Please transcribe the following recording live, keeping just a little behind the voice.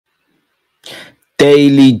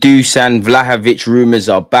Daily Dusan Vlahovic rumours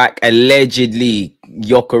are back. Allegedly,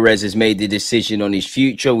 Gyokeres has made the decision on his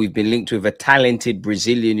future. We've been linked with a talented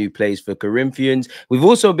Brazilian who plays for Corinthians. We've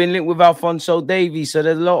also been linked with Alphonso Davies. So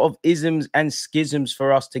there's a lot of isms and schisms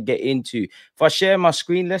for us to get into. If I share my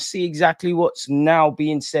screen, let's see exactly what's now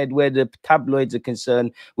being said where the tabloids are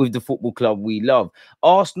concerned with the football club we love.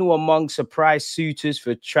 Arsenal among surprise suitors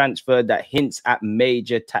for transfer that hints at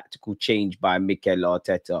major tactical change by Mikel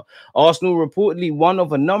Arteta. Arsenal reportedly one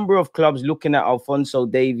of a number of clubs looking at Alphonso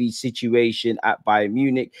Davies' situation at Bayern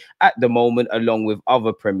Munich at the moment, along with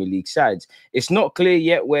other Premier League sides. It's not clear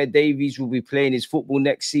yet where Davies will be playing his football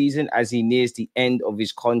next season as he nears the end of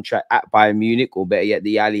his contract at Bayern Munich, or better yet,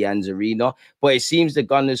 the Allianz Arena. But it seems the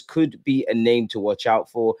Gunners could be a name to watch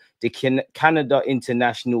out for. The Canada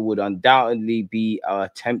international would undoubtedly be a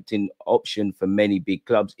tempting option for many big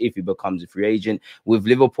clubs if he becomes a free agent, with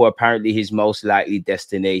Liverpool apparently his most likely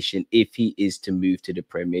destination if he is to move to the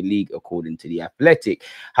Premier League, according to The Athletic.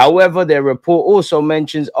 However, their report also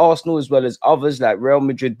mentions Arsenal as well as others like Real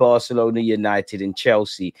Madrid, Barcelona, United and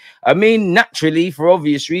Chelsea. I mean, naturally, for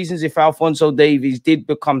obvious reasons, if Alphonso Davies did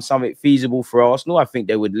become something feasible for Arsenal, I think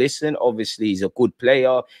they would listen. Obviously, he's a good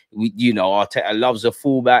player. Arteta loves a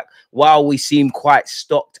fullback. While we seem quite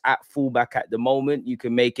stocked at fullback at the moment, you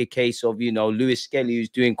can make a case of, Lewis Skelly, who's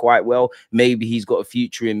doing quite well. Maybe he's got a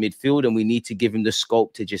future in midfield and we need to give him the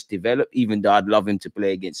scope to just develop, even though I'd love him to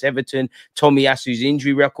play against Everton. Tomiyasu's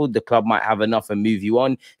injury record, the club might have enough and move you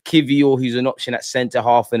on. Kivior, who's an option at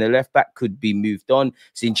centre-half and a left-back, could be moved on.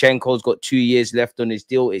 Zinchenko's got 2 years left on his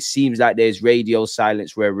deal. It seems like there's radio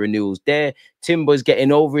silence where renewal's there. Timber's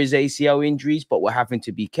getting over his ACL injuries, but we're having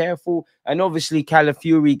to be careful. And obviously,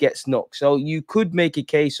 Calafiori gets knocked. So you could make a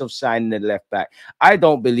case of signing the left back. I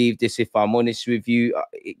don't believe this, if I'm honest with you.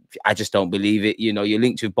 I just don't believe it. You're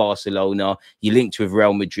linked with Barcelona. You're linked with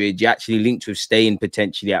Real Madrid. You're actually linked with staying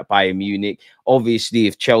potentially at Bayern Munich. Obviously,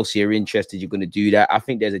 if Chelsea are interested, you're going to do that. I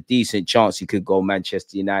think there's a decent chance you could go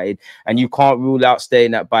Manchester United. And you can't rule out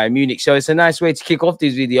staying at Bayern Munich. So it's a nice way to kick off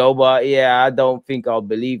this video. But yeah, I don't think I'll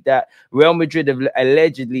believe that. Real Madrid have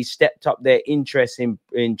allegedly stepped up their interest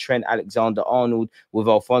in Trent Alexander-Arnold, with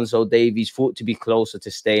Alphonso Davies thought to be closer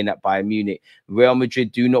to staying at Bayern Munich. Real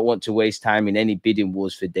Madrid do not want to waste time in any bidding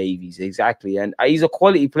wars for Davies. Exactly. And he's a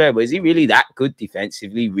quality player, but is he really that good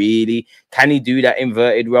defensively? Really? Can he do that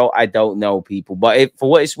inverted role? I don't know, people. But for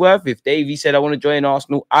what it's worth, if Davies said, I want to join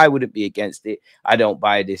Arsenal, I wouldn't be against it. I don't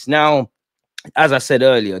buy this. Now, as I said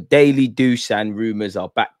earlier, Daily Dusan rumours are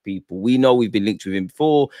back, people. We know we've been linked with him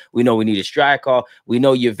before. We know we need a striker. We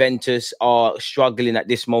know Juventus are struggling at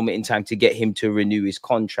this moment in time to get him to renew his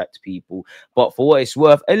contract, people. But for what it's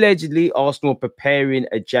worth, allegedly, Arsenal are preparing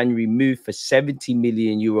a January move for €70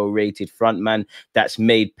 million rated frontman that's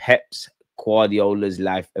made Pep's Guardiola's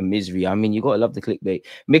life a misery. I mean, you got to love the clickbait.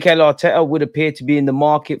 Mikel Arteta would appear to be in the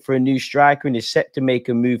market for a new striker and is set to make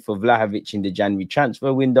a move for Vlahovic in the January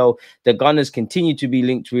transfer window. The Gunners continue to be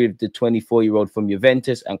linked with the 24-year-old from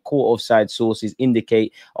Juventus, and court offside sources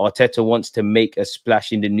indicate Arteta wants to make a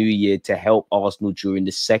splash in the new year to help Arsenal during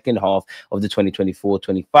the second half of the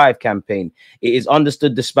 2024-25 campaign. It is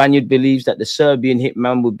understood the Spaniard believes that the Serbian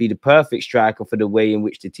hitman would be the perfect striker for the way in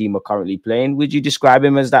which the team are currently playing. Would you describe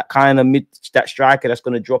him as that kind of that striker that's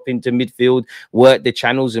going to drop into midfield, work the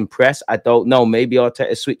channels and press? I don't know. Maybe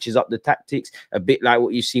Arteta switches up the tactics a bit like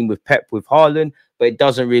what you've seen with Pep with Haaland, but it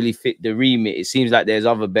doesn't really fit the remit. It seems like there's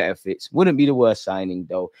other better fits. Wouldn't be the worst signing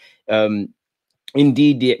though.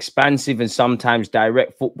 Indeed, the expansive and sometimes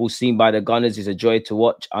direct football seen by the Gunners is a joy to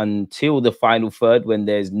watch until the final third, when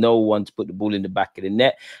there's no one to put the ball in the back of the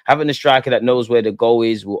net. Having a striker that knows where the goal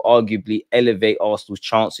is will arguably elevate Arsenal's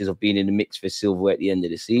chances of being in the mix for silverware at the end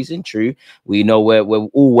of the season. True, we know we're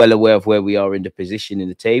all well aware of where we are in the position in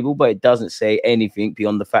the table, but it doesn't say anything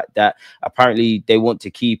beyond the fact that apparently they want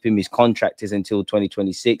to keep him. His contract is until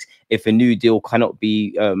 2026. If a new deal cannot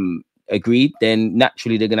be agreed, then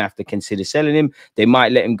naturally they're going to have to consider selling him. They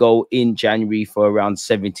might let him go in January for around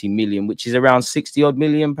 70 million, which is around 60 odd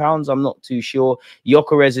million pounds. I'm not too sure.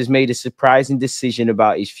 Gyokeres has made a surprising decision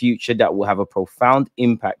about his future that will have a profound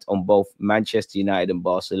impact on both Manchester United and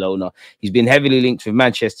Barcelona. He's been heavily linked with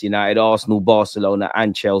Manchester United, Arsenal, Barcelona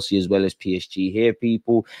and Chelsea, as well as PSG here,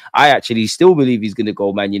 people. I actually still believe he's going to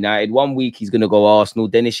go Man United. 1 week he's going to go Arsenal,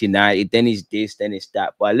 then it's United, then it's this, then it's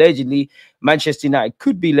that. But allegedly, Manchester United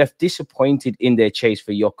could be left disappointed in their chase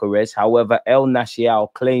for Gyokeres. However, El Nacional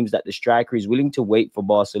claims that the striker is willing to wait for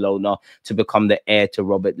Barcelona to become the heir to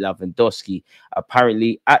Robert Lewandowski.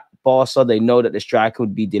 Apparently, at Barca, they know that the striker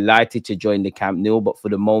would be delighted to join the Camp Nou, but for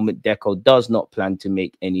the moment, Deco does not plan to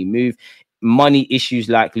make any move. money issues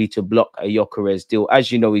likely to block a Gyokeres deal.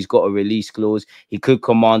 As you know, he's got a release clause. He could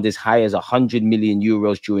command as high as 100 million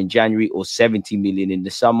euros during January or 70 million in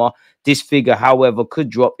the summer. This figure, however, could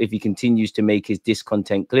drop if he continues to make his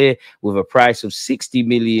discontent clear, with a price of 60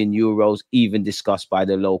 million euros even discussed by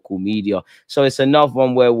the local media. So it's another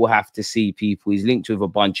one where we'll have to see, people. He's linked with a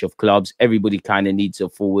bunch of clubs. Everybody kind of needs a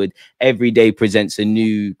forward. Every day presents a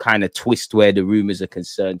new kind of twist where the rumours are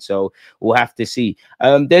concerned. So we'll have to see.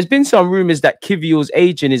 There's been some rumours that Kivior's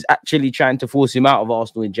agent is actually trying to force him out of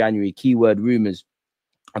Arsenal in January. Keyword rumours.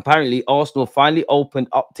 Apparently, Arsenal finally opened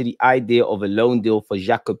up to the idea of a loan deal for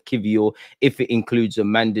Jakub Kivior if it includes a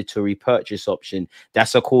mandatory purchase option.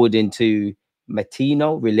 That's according to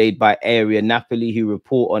Mattino, relayed by Area Napoli, who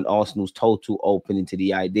report on Arsenal's total opening to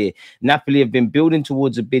the idea. Napoli have been building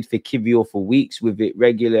towards a bid for Kivior for weeks, with it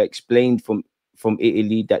regularly explained from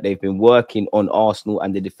Italy that they've been working on Arsenal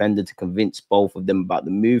and the defender to convince both of them about the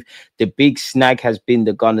move. The big snag has been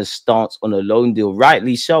the Gunners' stance on a loan deal.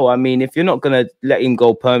 Rightly so. I mean, if you're not going to let him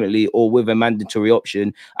go permanently or with a mandatory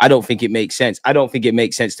option, I don't think it makes sense. I don't think it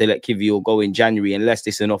makes sense to let Kivior go in January unless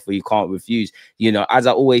it's an offer you can't refuse. You know, as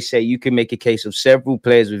I always say, you can make a case of several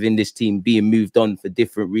players within this team being moved on for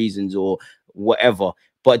different reasons or whatever.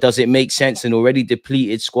 But does it make sense? An already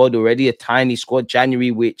depleted squad, already a tiny squad, January,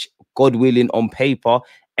 which, God willing, on paper,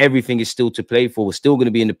 everything is still to play for. We're still going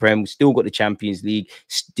to be in the Prem. We've still got the Champions League.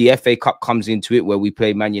 The FA Cup comes into it where we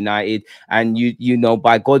play Man United. And, you know,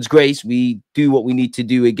 by God's grace, we do what we need to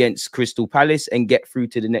do against Crystal Palace and get through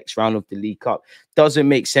to the next round of the League Cup. Doesn't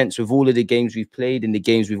make sense with all of the games we've played and the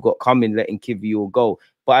games we've got coming, letting Kivior go.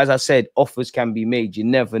 But as I said, offers can be made. You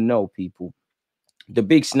never know, people. The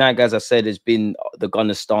big snag, as I said, has been the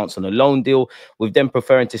Gunners' stance on a loan deal, with them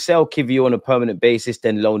preferring to sell Kivior on a permanent basis,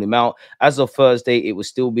 then loan him out. As of Thursday, it was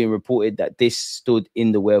still being reported that this stood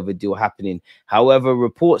in the way of a deal happening. However,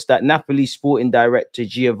 reports that Napoli sporting director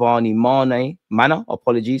Giovanni Mana,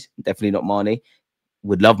 apologies, definitely not Mane,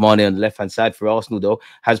 would love Mane on the left-hand side for Arsenal, though,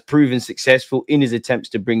 has proven successful in his attempts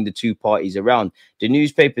to bring the two parties around. The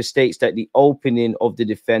newspaper states that the opening of the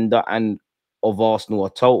defender and of Arsenal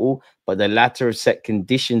are total, but the latter have set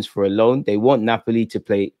conditions for a loan. They want Napoli to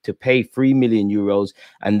pay 3 million euros,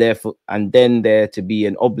 and then there to be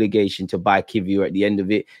an obligation to buy Kivior at the end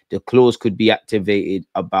of it. The clause could be activated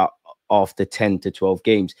about after 10 to 12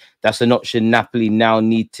 games. That's an option Napoli now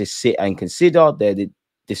need to sit and consider.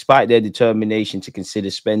 Despite their determination to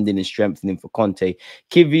consider spending and strengthening for Conte.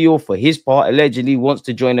 Kivior, for his part, allegedly wants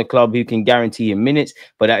to join a club who can guarantee him minutes,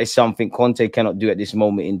 but that is something Conte cannot do at this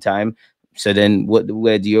moment in time. So then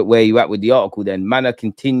where are you at with the article then? Mana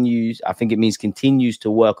continues, I think it means continues to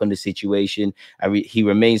work on the situation, and he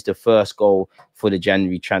remains the first goal for the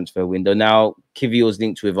January transfer window. Now, Kivior's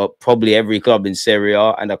linked with probably every club in Serie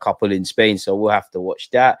A and a couple in Spain, so we'll have to watch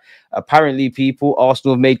that. Apparently, people,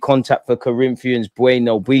 Arsenal have made contact for Corinthians'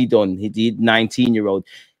 Breno Bidon, the 19-year-old.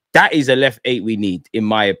 That is a left eight we need, in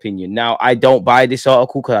my opinion. Now, I don't buy this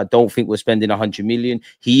article because I don't think we're spending 100 million.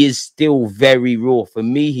 He is still very raw. For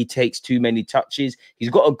me, he takes too many touches. He's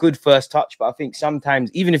got a good first touch, but I think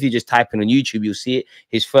sometimes, even if you just type in on YouTube, you'll see it.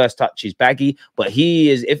 His first touch is baggy, but he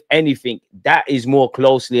is, if anything, that is more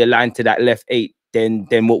closely aligned to that left eight than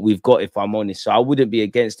what we've got, if I'm honest. So I wouldn't be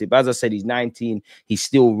against it. But as I said, he's 19. He's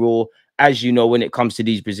still raw. As you know, when it comes to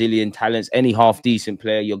these Brazilian talents, any half-decent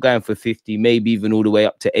player, you're going for 50, maybe even all the way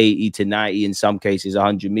up to 80 to 90, in some cases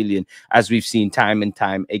 100 million, as we've seen time and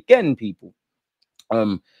time again, people.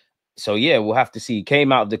 So, yeah, we'll have to see. He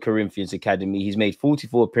came out of the Corinthians Academy. He's made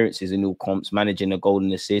 44 appearances in all comps, managing a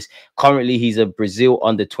golden assist. Currently, he's a Brazil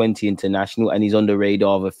under-20 international, and he's on the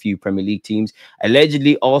radar of a few Premier League teams.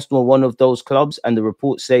 Allegedly, Arsenal are one of those clubs, and the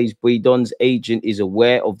report says Bidon's agent is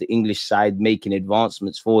aware of the English side making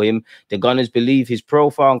advancements for him. The Gunners believe his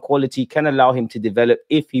profile and quality can allow him to develop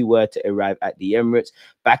if he were to arrive at the Emirates.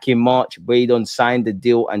 Back in March, Bidon signed the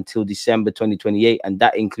deal until December 2028, and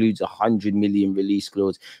that includes a 100 million release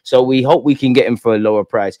clause. So we hope we can get him for a lower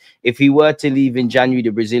price. If he were to leave in January,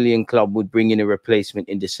 the Brazilian club would bring in a replacement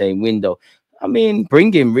in the same window. I mean,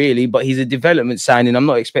 bring him really, but he's a development signing. I'm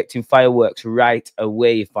not expecting fireworks right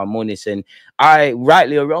away, if I'm honest. And I,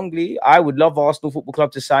 rightly or wrongly, I would love Arsenal Football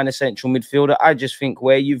Club to sign a central midfielder. I just think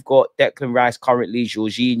where you've got Declan Rice currently,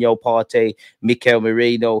 Jorginho, Partey, Mikel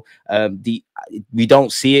Merino, we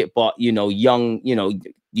don't see it, but, you know,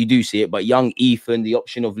 you do see it, but young Ethan, the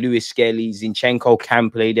option of Lewis Skelly, Zinchenko can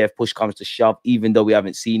play there if push comes to shove, even though we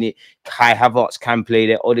haven't seen it. Kai Havertz can play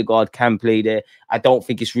there. Odegaard can play there. I don't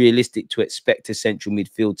think it's realistic to expect a central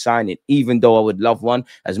midfield signing, even though I would love one.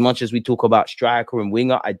 As much as we talk about striker and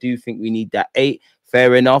winger, I do think we need that 8.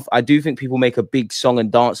 Fair enough. I do think people make a big song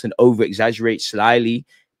and dance and over-exaggerate slyly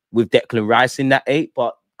with Declan Rice in that 8,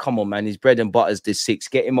 but come on, man, his bread and butter's the 6.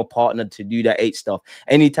 Get him a partner to do that 8 stuff.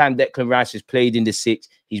 Anytime Declan Rice has played in the 6,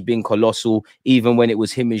 he's been colossal. Even when it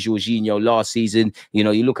was him and Jorginho last season, you know,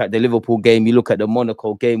 you look at the Liverpool game, you look at the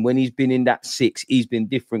Monaco game, when he's been in that 6, he's been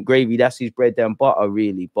different gravy. That's his bread and butter,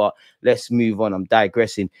 really. But let's move on. I'm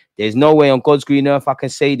digressing. There's no way on God's green earth I can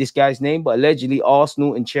say this guy's name, but allegedly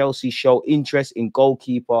Arsenal and Chelsea show interest in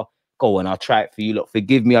goalkeeper. Go on, I'll try it for you. Look,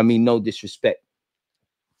 forgive me. I mean, no disrespect.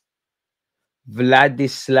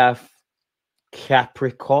 Vladislav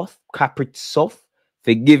Kaprizov.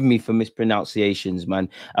 Forgive me for mispronunciations, man.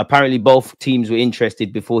 Apparently, both teams were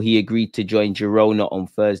interested before he agreed to join Girona on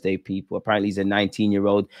Thursday, people. Apparently, he's a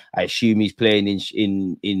 19-year-old. I assume he's playing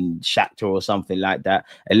in Shakhtar or something like that.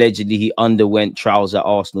 Allegedly, he underwent trials at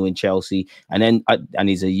Arsenal and Chelsea. And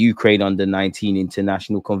he's a Ukraine under-19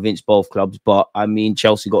 international. Convinced both clubs. But, I mean,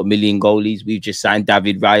 Chelsea got a million goalies. We've just signed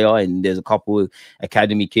David Raya, and there's a couple of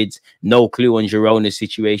academy kids. No clue on Girona's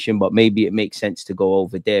situation, but maybe it makes sense to go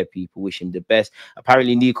over there, people. Wish him the best.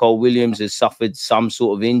 Apparently, Nico Williams has suffered some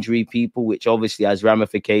sort of injury, people, which obviously has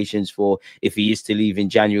ramifications for if he is to leave in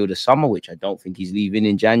January or the summer, which I don't think he's leaving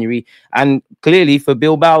in January. And clearly for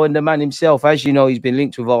Bilbao and the man himself, as you know, he's been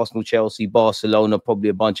linked with Arsenal, Chelsea, Barcelona, probably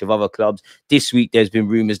a bunch of other clubs. This week, there's been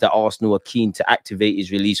rumours that Arsenal are keen to activate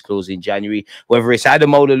his release clause in January. Whether it's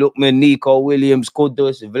Ademola Lookman, Nico Williams,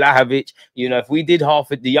 Kudus, Vlahovic, you know, if we did half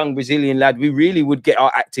of the young Brazilian lad, we really would get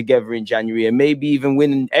our act together in January and maybe even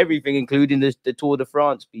win everything, including the Tour de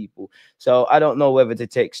France, people. So I don't know whether to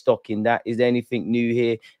take stock in that. Is there anything new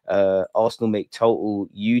here? Arsenal make total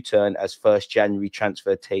U-turn as 1st January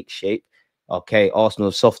transfer takes shape. Okay, Arsenal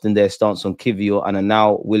have softened their stance on Kivior and are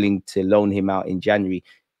now willing to loan him out in January.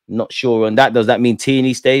 Not sure on that. Does that mean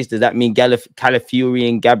Tierney stays? Does that mean Calafiori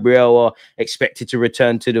and Gabriel are expected to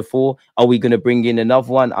return to the 4? Are we going to bring in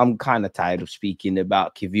another one? I'm kind of tired of speaking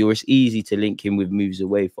about Kivior. It's easy to link him with moves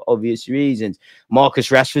away for obvious reasons. Marcus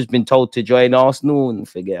Rashford's been told to join Arsenal, and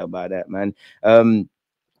forget about that, man.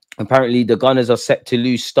 Apparently, the Gunners are set to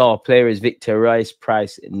lose star players Victor Rice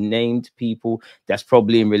Price named, people. That's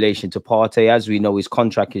probably in relation to Partey. As we know, his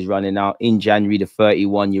contract is running out in January. The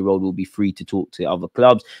 31-year-old will be free to talk to other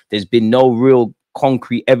clubs. There's been no real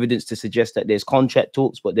concrete evidence to suggest that there's contract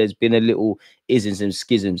talks, but there's been a little isms and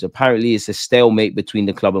schisms. Apparently, it's a stalemate between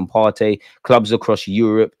the club and Partey. Clubs across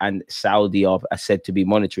Europe and Saudi are said to be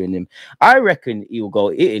monitoring him. I reckon he'll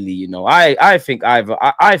go Italy. You know, I think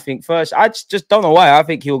first, I just don't know why. I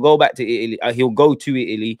think he'll go back to Italy. He'll go to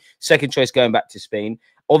Italy. Second choice going back to Spain.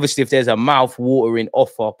 Obviously, if there's a mouth-watering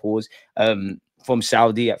offer, pause, from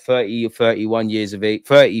Saudi at 30 or 31 years of age,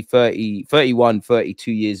 31,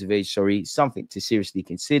 32 years of age, sorry, something to seriously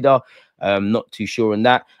consider. Not too sure on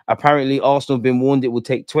that. Apparently, Arsenal have been warned it will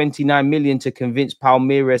take 29 million to convince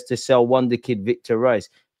Palmeiras to sell wonder kid Victor Rice.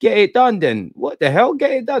 Get it done then. What the hell? Get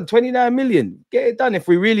it done. 29 million. Get it done if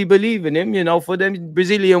we really believe in him, you know, for them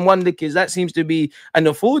Brazilian wonder kids. That seems to be an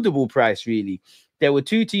affordable price, really. There were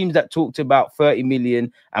 2 teams that talked about 30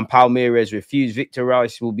 million and Palmeiras refused. Victor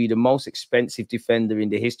Rice will be the most expensive defender in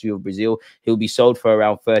the history of Brazil. He'll be sold for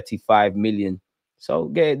around 35 million. So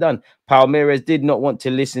get it done. Palmeiras did not want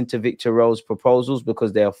to listen to Victor Rowe's proposals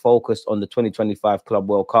because they are focused on the 2025 Club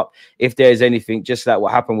World Cup. If there is anything, just like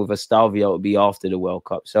what happened with Astavio, it would be after the World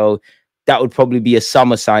Cup. So that would probably be a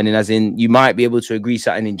summer signing, as in you might be able to agree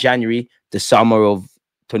something in January, the summer of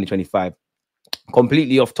 2025.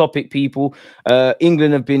 Completely off topic, people.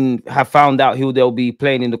 England have found out who they'll be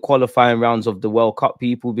playing in the qualifying rounds of the World Cup.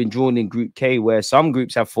 People have been drawn in Group K, where some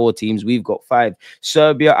groups have 4 teams. We've got 5: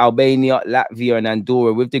 Serbia, Albania, Latvia, and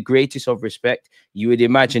Andorra. With the greatest of respect, you would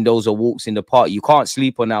imagine those are walks in the park. You can't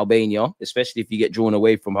sleep on Albania, especially if you get drawn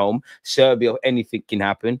away from home. Serbia, anything can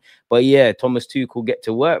happen. But yeah, Thomas Tuchel, get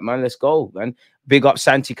to work, man. Let's go, man. Big up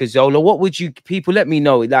Santi Cazorla. What would you people let me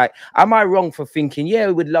know? Like, am I wrong for thinking, yeah,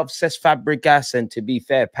 we would love Cesc Fabregas, and to be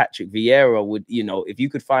fair, Patrick Vieira would, you know, if you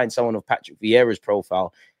could find someone of Patrick Vieira's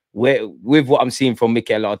profile, where with what I'm seeing from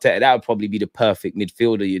Mikel Arteta, that would probably be the perfect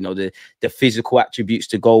midfielder, you know, the physical attributes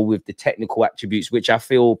to go with the technical attributes, which I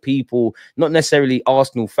feel people, not necessarily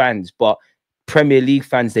Arsenal fans, but Premier League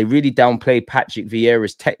fans, they really downplay Patrick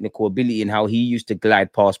Vieira's technical ability and how he used to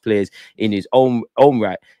glide past players in his own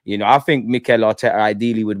right. You know, I think Mikel Arteta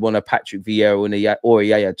ideally would want a Patrick Vieira or a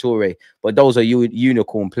Yaya Toure, but those are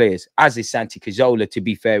unicorn players, as is Santi Cazorla, to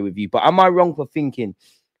be fair with you. But am I wrong for thinking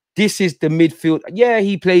this is the midfield? Yeah,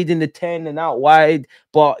 he played in the 10 and out wide,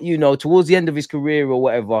 but, you know, towards the end of his career or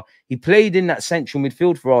whatever, he played in that central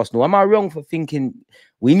midfield for Arsenal. Am I wrong for thinking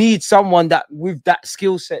we need someone that with that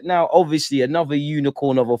skill set now? Obviously, another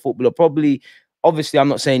unicorn of a footballer, probably Obviously, I'm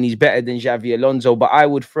not saying he's better than Xavi Alonso, but I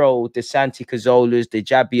would throw the Santi Cazorlas, the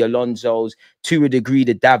Xabi Alonsos, to a degree,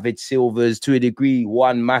 the David Silvas, to a degree,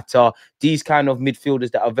 Juan Mata, these kind of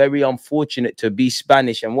midfielders that are very unfortunate to be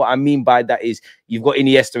Spanish. And what I mean by that is you've got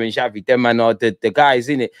Iniesta and Xavi, them man are the guys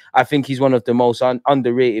in it. I think he's one of the most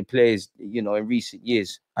underrated players, you know, in recent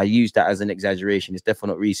years. I use that as an exaggeration. It's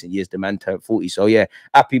definitely not recent years. The man turned 40. So yeah,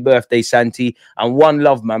 happy birthday, Santi. And one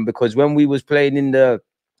love, man, because when we was playing in the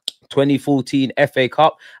 2014 FA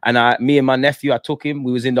Cup, and me and my nephew, I took him.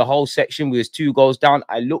 We was in the whole section. We was 2 goals down.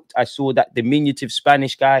 I looked, I saw that diminutive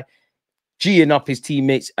Spanish guy G'ing up his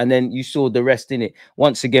teammates, and then you saw the rest in it.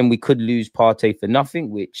 Once again, we could lose Partey for nothing,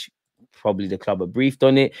 which probably the club have briefed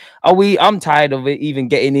on it. I'm tired of it even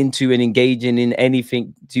getting into and engaging in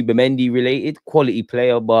anything Zubamendi related. Quality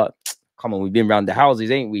player, but come on, we've been around the houses,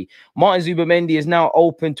 ain't we? Martin Zubamendi is now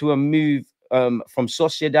open to a move from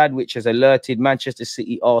Sociedad, which has alerted Manchester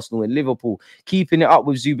City, Arsenal, and Liverpool. Keeping it up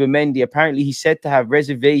with Zubamendi, apparently he's said to have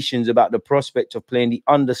reservations about the prospect of playing the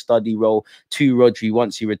understudy role to Rodri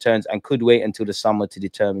once he returns, and could wait until the summer to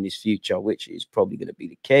determine his future, which is probably going to be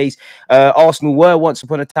the case. Arsenal were once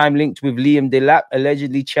upon a time linked with Liam Delap.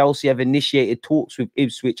 Allegedly, Chelsea have initiated talks with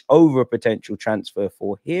Ipswich over a potential transfer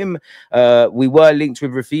for him. We were linked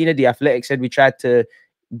with Rafinha. The Athletic said we tried to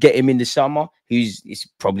get him in the summer. It's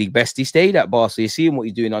probably best he stayed at Barca. You're seeing what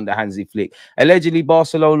he's doing under Hansi Flick. Allegedly,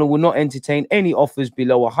 Barcelona will not entertain any offers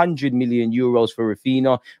below 100 million euros for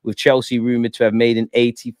Rafinha, with Chelsea rumoured to have made an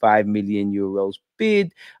 85 million euros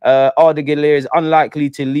bid. Arda Güler is unlikely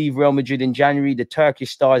to leave Real Madrid in January. The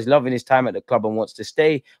Turkish star is loving his time at the club and wants to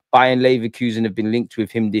stay. Bayern Leverkusen have been linked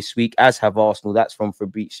with him this week, as have Arsenal. That's from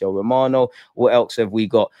Fabrizio Romano. What else have we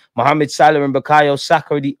got? Mohamed Salah and Bukayo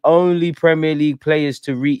Saka are the only Premier League players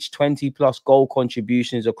to reach 20+ goal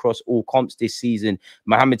contributions across all comps this season.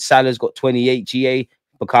 Mohamed Salah's got 28 GA.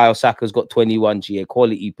 Bukayo Saka's got 21 GA.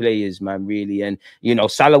 Quality players, man, really. And, you know,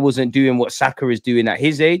 Salah wasn't doing what Saka is doing at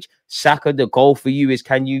his age. Saka, the goal for you is,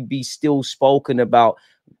 can you be still spoken about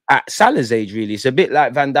at Salah's age, really? It's a bit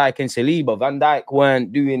like Van Dijk and Saliba. Van Dijk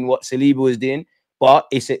weren't doing what Saliba was doing, but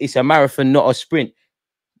it's a marathon, not a sprint.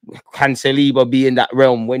 Can Saliba be in that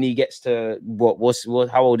realm when he gets to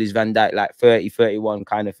how old is Van Dijk? Like 30, 31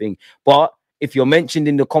 kind of thing. But if you're mentioned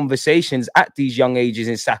in the conversations at these young ages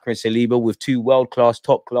in Saka and Saliba with 2 world-class,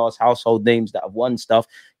 top-class household names that have won stuff,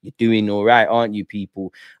 you're doing all right, aren't you,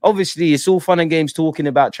 people? Obviously, it's all fun and games talking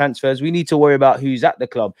about transfers. We need to worry about who's at the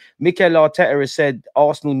club. Mikel Arteta has said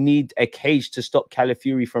Arsenal need a cage to stop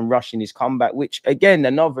Calafiori from rushing his comeback, which, again,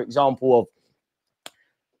 another example of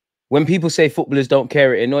when people say footballers don't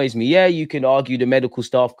care, it annoys me. Yeah, you can argue the medical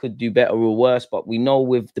staff could do better or worse, but we know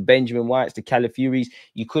with the Benjamin Whites, the Calafioris,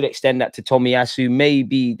 you could extend that to Tomiyasu.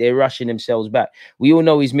 Maybe they're rushing themselves back. We all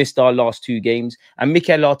know he's missed our last 2 games. And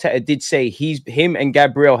Mikel Arteta did say him and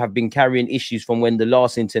Gabriel have been carrying issues from when the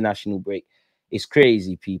last international break. It's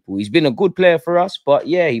crazy, people. He's been a good player for us, but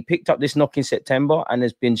yeah, he picked up this knock in September and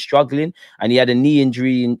has been struggling. And he had a knee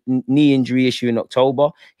injury issue in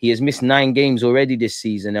October. He has missed 9 games already this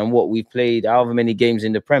season. And what we've played, however many games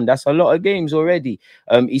in the Prem, that's a lot of games already.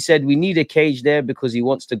 He said we need a cage there because he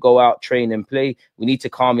wants to go out, train and play. We need to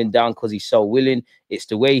calm him down because he's so willing. It's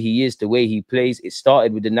the way he is, the way he plays. It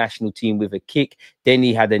started with the national team with a kick. Then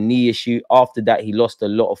he had a knee issue. After that, he lost a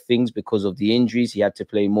lot of things because of the injuries. He had to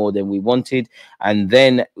play more than we wanted. And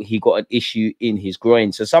then he got an issue in his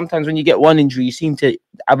groin. So sometimes when you get one injury, you seem to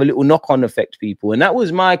have a little knock-on effect, people. And that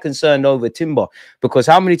was my concern over Timber, because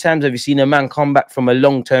how many times have you seen a man come back from a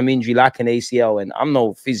long-term injury like an ACL? And I'm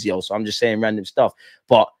no physio, so I'm just saying random stuff.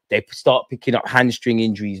 But they start picking up hamstring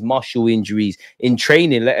injuries, muscle injuries in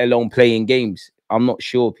training, let alone playing games. I'm not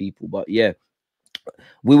sure, people, but yeah.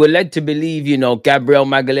 We were led to believe, you know, Gabriel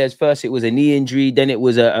Magalhaes, first it was a knee injury, then it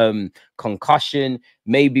was a concussion.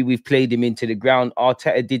 Maybe we've played him into the ground.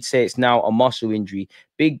 Arteta did say it's now a muscle injury.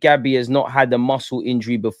 Big Gabby has not had a muscle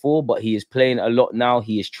injury before, but he is playing a lot now.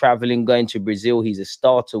 He is traveling, going to Brazil. He's a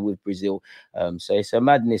starter with Brazil. So it's a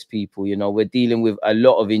madness, people. You know, we're dealing with a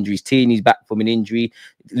lot of injuries. Tierney's back from an injury.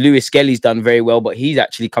 Lewis Skelly's done very well, but he's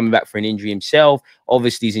actually coming back for an injury himself.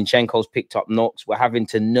 Obviously, Zinchenko's picked up knocks. We're having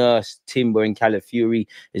to nurse Timber and Calafiori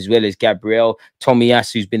as well as Gabriel.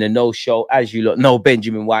 Tomiyasu's been a no-show. As you lot know,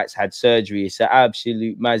 Benjamin White's had surgery. It's an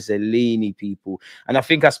absolute Mazzolini, people. And I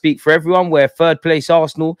think I speak for everyone. We're 3rd place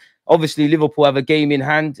Arsenal. Obviously, Liverpool have a game in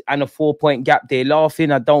hand and a 4-point gap. They're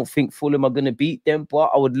laughing. I don't think Fulham are going to beat them,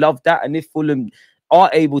 but I would love that. And if Fulham are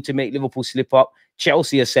able to make Liverpool slip up.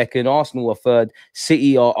 Chelsea are second, Arsenal are third,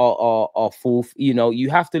 City are fourth. You know,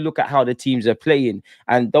 you have to look at how the teams are playing,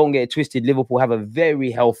 and don't get it twisted. Liverpool have a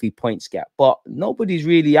very healthy points gap, but nobody's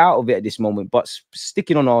really out of it at this moment. But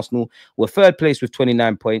sticking on Arsenal, we're third place with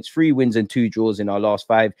 29 points, 3 wins and 2 draws in our last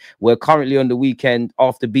 5. We're currently on the weekend,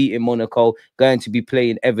 after beating Monaco, going to be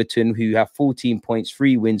playing Everton, who have 14 points,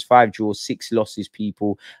 3 wins, 5 draws, 6 losses.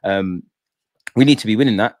 People, we need to be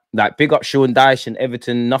winning that. Like, big up Sean Dyche and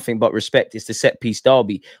Everton, nothing but respect. It's the set piece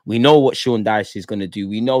derby. We know what Sean Dyche is going to do.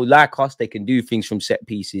 We know, like us, they can do things from set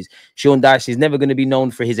pieces. Sean Dyche is never going to be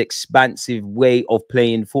known for his expansive way of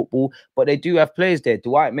playing football, but they do have players there.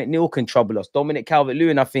 Dwight McNeil can trouble us. Dominic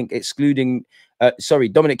Calvert-Lewin, I think,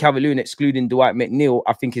 Dominic Calvert-Lewin excluding Dwight McNeil,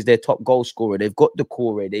 I think, is their top goal scorer. They've got the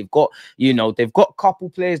core. They've got, you know, they've got a couple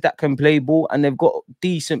players that can play ball, and they've got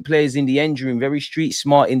decent players in the end room, very street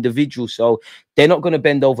smart individuals. So they're not going to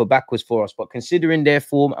bend over backwards for us. But considering their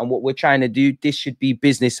form and what we're trying to do, this should be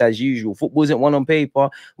business as usual. Football isn't one on paper.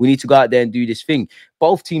 We need to go out there and do this thing.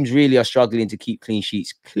 Both teams really are struggling to keep clean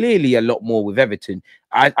sheets. Clearly a lot more with Everton.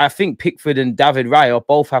 I think Pickford and David Raya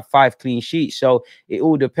both have 5 clean sheets. So it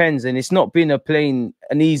all depends. And it's not been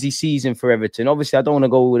an easy season for Everton. Obviously, I don't want to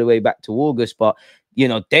go all the way back to August, but you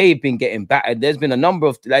know, they've been getting battered. There's been a number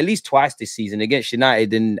of, at least twice this season, against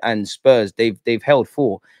United and Spurs. They've held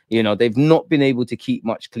 4. You know, they've not been able to keep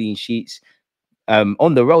much clean sheets.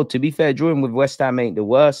 On the road, to be fair, drawing with West Ham ain't the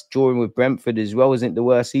worst. Drawing with Brentford as well isn't the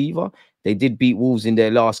worst either. They did beat Wolves in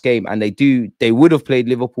their last game, and they would have played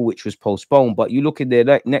Liverpool, which was postponed. But you look at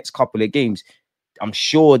their next couple of games, I'm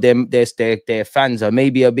sure their fans are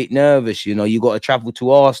maybe a bit nervous. You know, you got to travel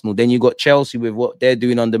to Arsenal, then you got Chelsea with what they're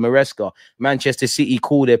doing under Maresca. Manchester City,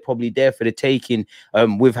 cool, they're probably there for the taking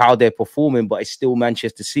with how they're performing, but it's still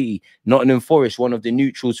Manchester City. Nottingham Forest, one of the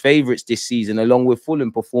neutrals' favourites this season, along with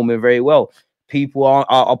Fulham, performing very well. People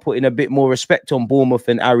are putting a bit more respect on Bournemouth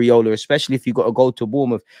and Areola, especially if you got to go to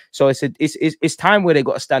Bournemouth. So it's time where they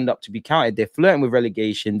got to stand up to be counted. They're flirting with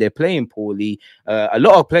relegation. They're playing poorly. A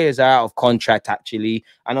lot of players are out of contract, actually.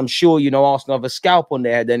 And I'm sure, you know, Arsenal have a scalp on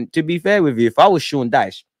their head. And to be fair with you, if I was Sean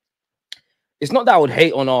Dyche, it's not that I would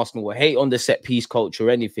hate on Arsenal or hate on the set piece culture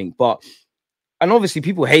or anything, but... And obviously,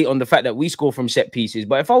 people hate on the fact that we score from set pieces.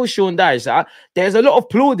 But if I was Sean Dyche, there's a lot of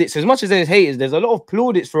plaudits. As much as there's haters, there's a lot of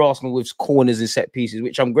plaudits for Arsenal with corners and set pieces,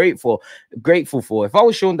 which I'm grateful for. If I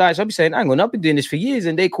was Sean Dyche, I'd be saying, hang on, I've been doing this for years,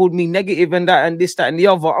 and they called me negative and that and this, that, and the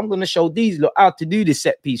other. I'm going to show these lot how to do this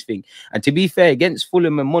set piece thing. And to be fair, against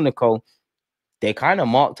Fulham and Monaco, they kind of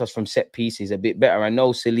marked us from set pieces a bit better. I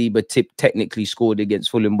know Saliba technically scored against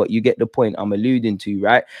Fulham, but you get the point I'm alluding to,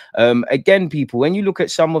 right? Again, people, when you look at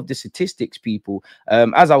some of the statistics, people,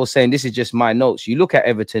 as I was saying, this is just my notes. You look at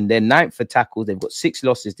Everton, they're 9th for tackles. They've got 6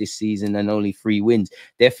 losses this season and only 3 wins.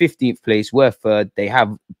 They're 15th place. We're 3rd. They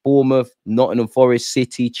have Bournemouth, Nottingham Forest,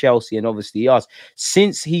 City, Chelsea, and obviously us.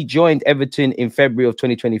 Since he joined Everton in February of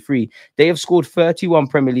 2023, they have scored 31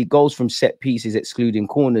 Premier League goals from set pieces, excluding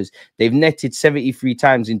corners. They've netted 73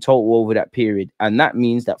 times in total over that period, and that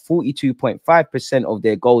means that 42.5% of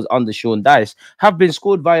their goals under Sean Dyche have been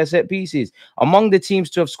scored via set pieces. Among the teams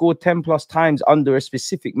to have scored 10 plus times under a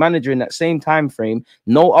specific manager in that same time frame,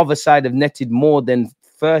 no other side have netted more than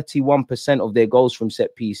 31% of their goals from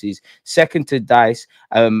set pieces. Second to Dyche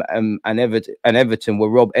and Everton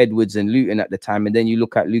were Rob Edwards and Luton at the time. And then you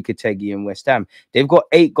look at Lopetegui and West Ham. They've got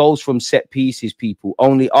 8 goals from set pieces, people.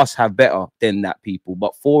 Only us have better than that, people.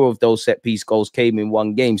 But 4 of those set piece goals came in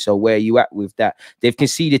one game. So where are you at with that? They've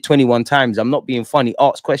conceded 21 times. I'm not being funny.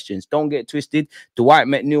 Ask questions. Don't get twisted. Dwight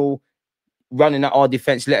McNeil running at our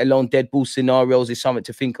defense, let alone dead ball scenarios, is something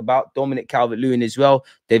to think about. Dominic Calvert-Lewin as well.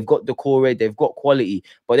 They've got the core, they've got quality,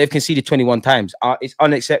 but they've conceded 21 times. It's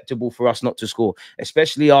unacceptable for us not to score,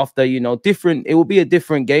 especially after, you know, it will be a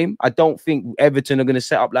different game. I don't think Everton are going to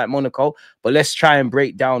set up like Monaco, but let's try and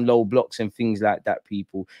break down low blocks and things like that,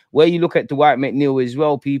 people. Where you look at Dwight McNeil as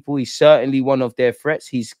well, people, he's certainly one of their threats.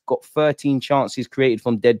 He's got 13 chances created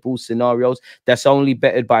from dead ball scenarios. That's only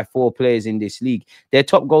bettered by 4 players in this league. Their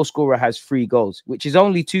top goal scorer has 3 goals, which is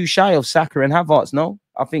only 2 shy of Saka and Havertz. No,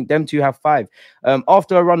 I think them 2 have 5.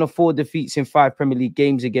 After a run of 4 defeats in 5 Premier League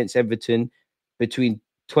games against Everton between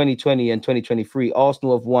 2020 and 2023,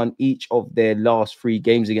 Arsenal have won each of their last 3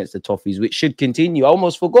 games against the Toffees, which should continue. I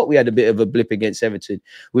almost forgot we had a bit of a blip against Everton.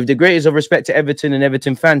 With the greatest of respect to Everton and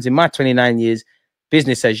Everton fans, in my 29 years,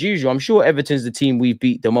 business as usual. I'm sure Everton's the team we've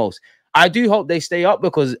beat the most. I do hope they stay up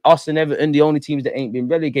because us and Everton, the only teams that ain't been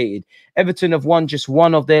relegated. Everton have won just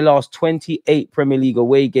one of their last 28 Premier League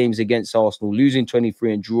away games against Arsenal, losing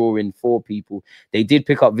 23 and drawing 4 people. They did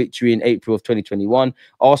pick up victory in April of 2021.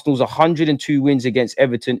 Arsenal's 102 wins against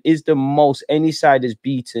Everton is the most any side has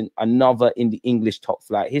beaten another in the English top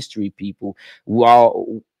flight history, people.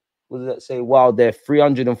 While what does that say? While their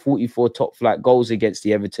 344 top flight goals against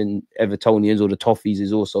the Evertonians or the Toffees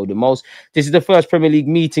is also the most. This is the first Premier League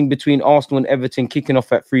meeting between Arsenal and Everton kicking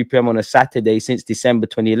off at 3 p.m. on a Saturday since December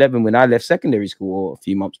 2011 when I left secondary school, or a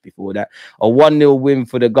few months before that. A 1-0 win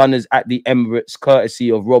for the Gunners at the Emirates, courtesy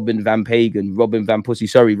of Robin Van Persie,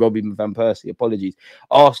 apologies.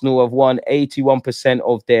 Arsenal have won 81%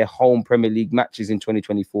 of their home Premier League matches in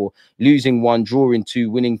 2024, losing 1, drawing 2,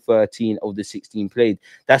 winning 13 of the 16 played.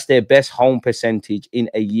 That's their best home percentage in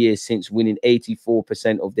a year since winning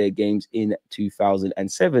 84% of their games in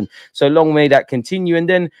 2007. So long may that continue. And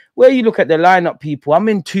then where you look at the lineup, people, I'm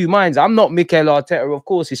in two minds. I'm not Mikel Arteta. Of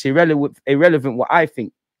course, it's irrelevant what I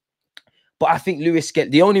think. But I think Lewis Skelly,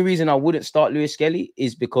 the only reason I wouldn't start Lewis Skelly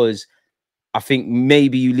is because I think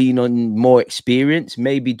maybe you lean on more experience.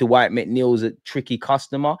 Maybe Dwight McNeil's a tricky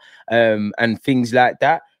customer and things like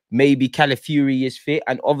that. Maybe Calafiori is fit.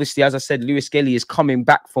 And obviously, as I said, Lewis Skelly is coming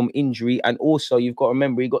back from injury. And also, you've got to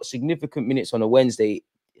remember, he got significant minutes on a Wednesday.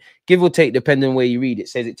 Give or take, depending on where you read, it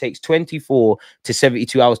says it takes 24 to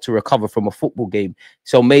 72 hours to recover from a football game.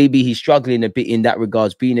 So maybe he's struggling a bit in that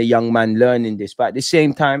regards, being a young man learning this. But at the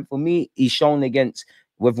same time, for me, he's shown against,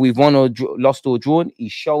 whether we've won or lost or drawn,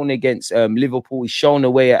 he's shown against Liverpool. He's shown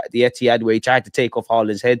away at the Etihad where he tried to take off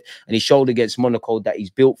Haaland's head, and he showed against Monaco that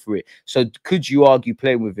he's built for it. So could you argue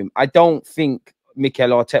playing with him? I don't think Mikel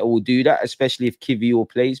Arteta will do that, especially if Kivior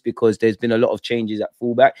plays, because there's been a lot of changes at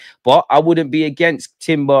fullback. But I wouldn't be against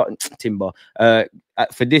Timber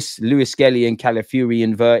for this Lewis Skelly and Calafiori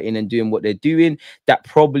inverting and doing what they're doing. That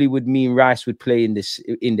probably would mean Rice would play in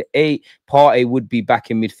the 8. Partey would be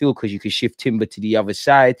back in midfield because you could shift Timber to the other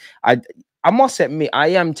side. I must admit, I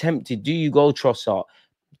am tempted. Do you go Trossard?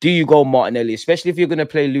 Do you go Martinelli? Especially if you're going to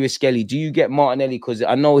play Lewis Skelly, do you get Martinelli? Because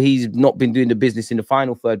I know he's not been doing the business in the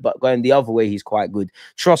final third, but going the other way, he's quite good.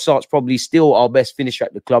 Trossard's probably still our best finisher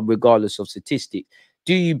at the club, regardless of statistics.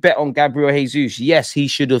 Do you bet on Gabriel Jesus? Yes, he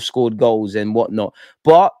should have scored goals and whatnot.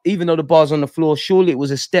 But even though the bar's on the floor, surely it was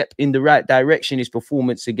a step in the right direction, his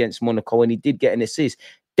performance against Monaco, and he did get an assist.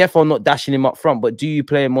 Definitely not dashing him up front, but do you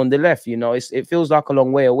play him on the left? You know, it feels like a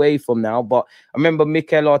long way away from now. But I remember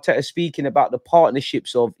Mikel Arteta speaking about the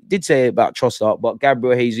partnerships of, did say about Trossard, but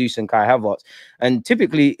Gabriel Jesus and Kai Havertz. And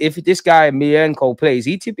typically, if this guy Milenko plays,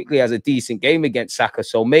 he typically has a decent game against Saka.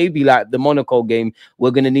 So maybe like the Monaco game,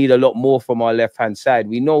 we're going to need a lot more from our left-hand side.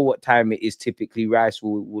 We know what time it is. Typically, Rice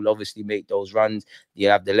will obviously make those runs. You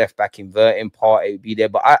have the left back inverting, Partey would be there.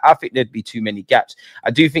 But I think there'd be too many gaps.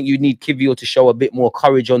 I do think you need Kivior to show a bit more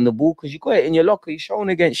courage on the ball, because you got it in your locker. He's shown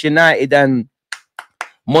against United and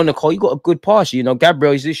Monaco. You got a good pass. You know,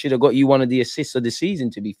 Gabriel Jesus should have got you one of the assists of the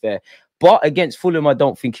season, to be fair. But against Fulham, I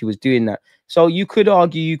don't think he was doing that. So you could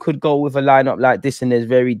argue you could go with a lineup like this, and there's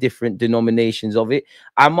very different denominations of it.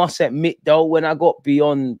 I must admit, though, when I got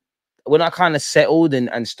beyond, when I kind of settled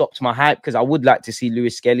and stopped my hype, because I would like to see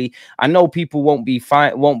Lewis Skelly. I know people won't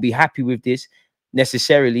be happy with this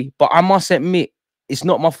necessarily, but I must admit, it's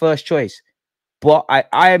not my first choice. But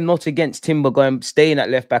I am not against Timber staying at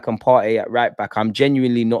left back and Partey at right back. I'm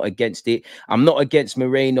genuinely not against it. I'm not against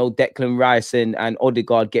Moreno, Declan Rice and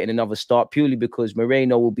Odegaard getting another start, purely because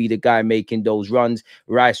Moreno will be the guy making those runs.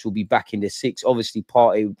 Rice will be back in the 6. Obviously,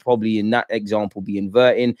 Partey would probably in that example be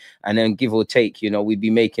inverting. And then give or take, you know, we'd be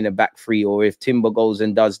making a back 3. Or if Timber goes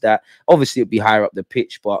and does that, obviously it'd be higher up the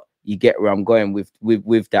pitch. But you get where I'm going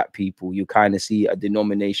with that, people. You kind of see a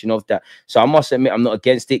denomination of that. So I must admit, I'm not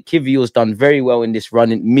against it. Kivior's done very well in this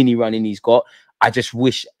mini running he's got. I just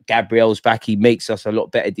wish Gabriel's back. He makes us a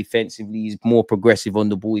lot better defensively. He's more progressive on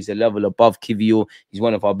the ball. He's a level above Kivior. He's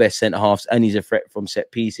one of our best centre-halves, and he's a threat from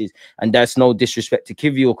set pieces. And that's no disrespect to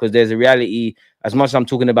Kivior, because there's a reality. As much as I'm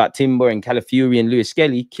talking about Timber and Calafiori and Lewis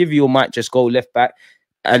Skelly, Kivior might just go left back.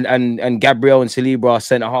 And Gabriel and Saliba are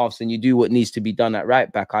centre halves, and you do what needs to be done at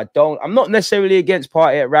right back. I'm not necessarily against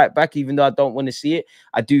Partey at right back, even though I don't want to see it.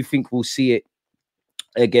 I do think we'll see it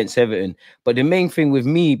against Everton. But the main thing with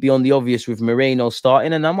me, beyond the obvious, with Moreno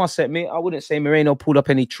starting, and I must admit, I wouldn't say Moreno pulled up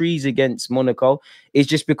any trees against Monaco. It's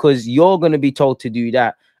just because you're going to be told to do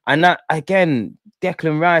that. And that, again,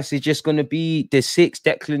 Declan Rice is just going to be the 6.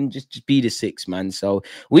 Declan just be the 6, man. So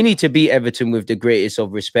we need to beat Everton with the greatest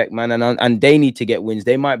of respect, man. And they need to get wins.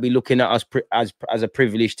 They might be looking at us as a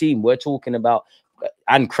privileged team. We're talking about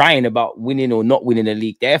and crying about winning or not winning the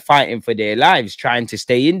league. They're fighting for their lives, trying to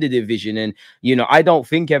stay in the division. And, you know, I don't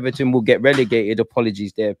think Everton will get relegated.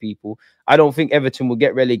 Apologies there, people. I don't think Everton will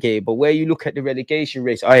get relegated. But where you look at the relegation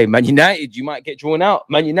race, hey, Man United, you might get drawn out.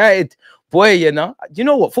 Man United, boy, you know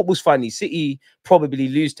what? Football's funny. City probably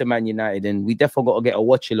lose to Man United, and we definitely got to get a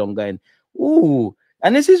watch along going, ooh.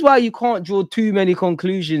 And this is why you can't draw too many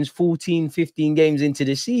conclusions 14, 15 games into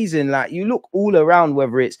the season. Like, you look all around,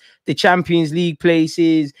 whether it's the Champions League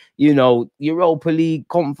places, you know, Europa League,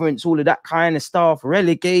 conference, all of that kind of stuff,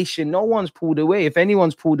 relegation. No one's pulled away. If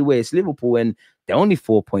anyone's pulled away, it's Liverpool, and they're only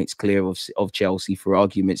 4 points clear of Chelsea, for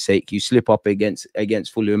argument's sake. You slip up against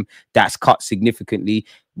Fulham, that's cut significantly.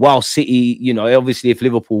 While City, you know, obviously if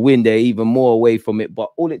Liverpool win, they're even more away from it. But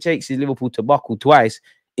all it takes is Liverpool to buckle twice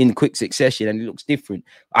in quick succession, and it looks different.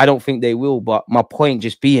 I don't think they will, but my point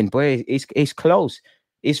just being, boy, it's close.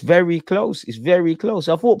 It's very close. It's very close.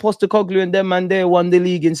 I thought Postecoglou and them man there won the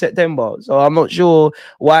league in September, so I'm not sure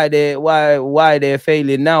why they're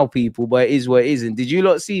failing now, people. But it is what it is. And did you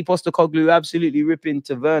not see Postecoglou absolutely ripping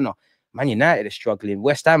to Werner? Man United are struggling.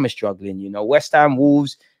 West Ham are struggling. You know, West Ham,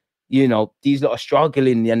 Wolves. You know, these lot are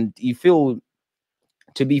struggling, and you feel.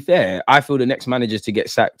 To be fair, I feel the next managers to get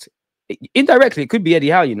sacked. Indirectly, it could be Eddie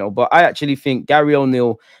Howe, you know, but I actually think Gary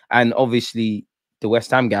O'Neill and obviously the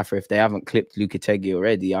West Ham gaffer, if they haven't clipped Lopetegui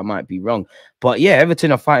already, I might be wrong. But yeah,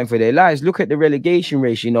 Everton are fighting for their lives. Look at the relegation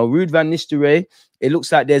race, you know, Ruud van Nistelrooy. It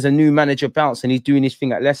looks like there's a new manager bounce, and he's doing his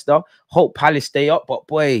thing at Leicester. Hope Palace stay up, but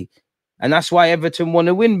boy, and that's why Everton want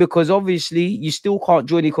to win, because obviously you still can't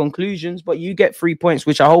draw any conclusions, but you get 3 points,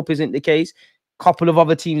 which I hope isn't the case. Couple of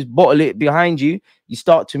other teams bottle it behind you, you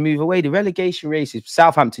start to move away. The relegation race is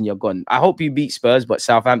Southampton, you're gone. I hope you beat Spurs, but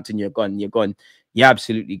Southampton, you're gone. You're gone. You're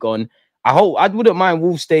absolutely gone. I wouldn't mind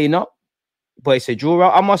Wolves staying up, but it's a draw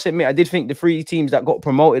out. I must admit, I did think the 3 teams that got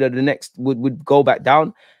promoted at the next would go back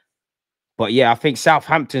down. But yeah, I think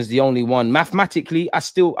Southampton's the only one. Mathematically, I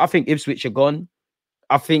think Ipswich are gone.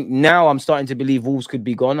 I think now I'm starting to believe Wolves could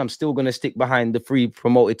be gone. I'm still going to stick behind the 3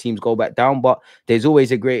 promoted teams go back down, but there's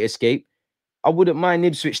always a great escape. I wouldn't mind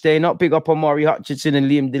Ipswich staying up. Big up on Maury Hutchinson and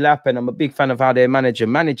Liam Delap, and I'm a big fan of how their manager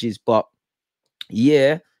manages. But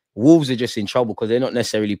yeah, Wolves are just in trouble because they're not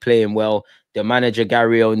necessarily playing well. The manager,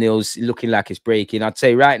 Gary O'Neill's looking like it's breaking. I'd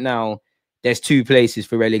say right now, there's 2 places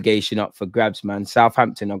for relegation up for grabs, man.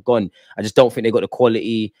 Southampton are gone. I just don't think they got the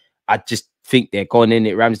quality. I just think they're gone in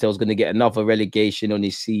it. Ramsdale's going to get another relegation on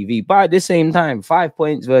his CV. But at the same time, 5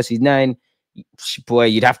 points versus 9. Boy,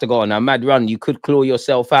 you'd have to go on a mad run. You could claw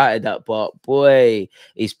yourself out of that, but boy,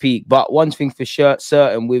 it's peak. But one thing for sure,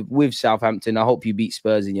 certain with Southampton, I hope you beat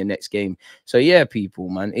Spurs in your next game. So yeah, people,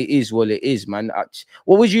 man, it is what it is, man.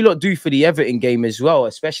 What would you lot do for the Everton game as well,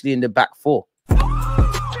 especially in the back 4? I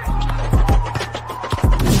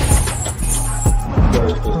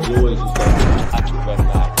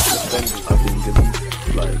think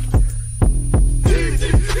it's like